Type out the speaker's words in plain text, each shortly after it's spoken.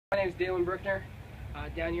My name is Dalen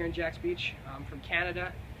down here in Jacks Beach. I'm from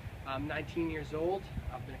Canada. I'm 19 years old.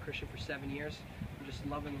 I've been a Christian for 7 years. I'm just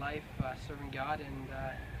loving life, serving God, and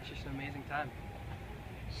it's just an amazing time.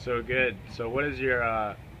 So good. So what is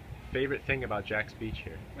your favorite thing about Jacks Beach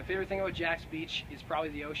here? My favorite thing about Jacks Beach is probably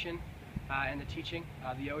the ocean and the teaching.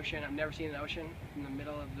 The ocean, I've never seen an ocean in the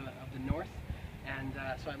middle of the north, and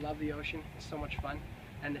so I love the ocean. It's so much fun.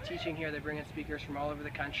 And the teaching here, they bring in speakers from all over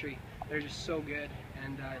the country. They're just so good,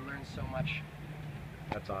 and I learned so much.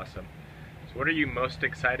 That's awesome. So what are you most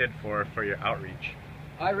excited for your outreach?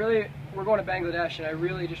 We're going to Bangladesh, and I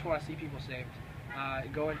really just want to see people saved.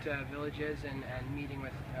 Going to villages and meeting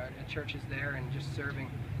with churches there, and just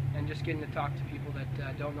serving, and just getting to talk to people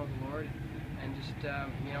that don't know the Lord, and just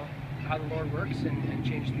you know, how the Lord works and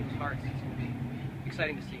changes people's hearts. It's going to be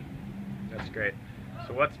exciting to see. That's great.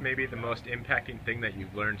 So what's maybe the most impacting thing that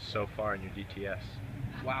you've learned so far in your DTS?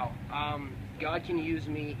 Wow. God can use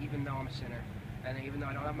me even though I'm a sinner. And even though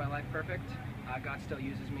I don't have my life perfect, God still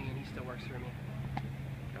uses me, and He still works through me.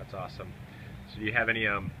 That's awesome. So do you have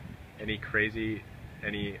anything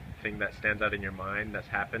that stands out in your mind that's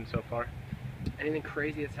happened so far? Anything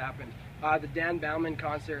crazy that's happened? The Dalen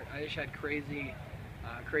concert, I just had crazy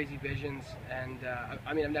visions, and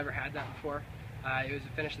I mean, I've never had that before. It was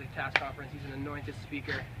a Finish the Task conference. He's an anointed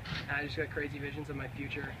speaker, and I just got crazy visions of my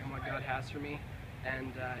future and what God has for me,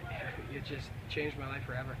 and it just changed my life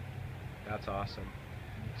forever. That's awesome.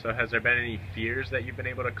 So has there been any fears that you've been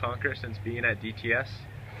able to conquer since being at DTS?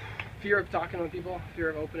 Fear of talking with people, fear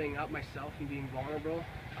of opening up myself and being vulnerable.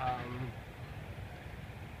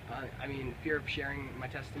 I mean, fear of sharing my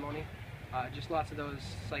testimony. Just lots of those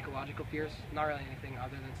psychological fears. Not really anything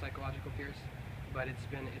other than psychological fears, but it's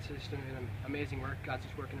just been amazing work. God's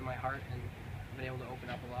just working in my heart, and I've been able to open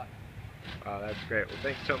up a lot. That's great. Well,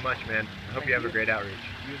 thanks so much, man. I hope you have a great outreach.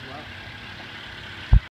 You as well.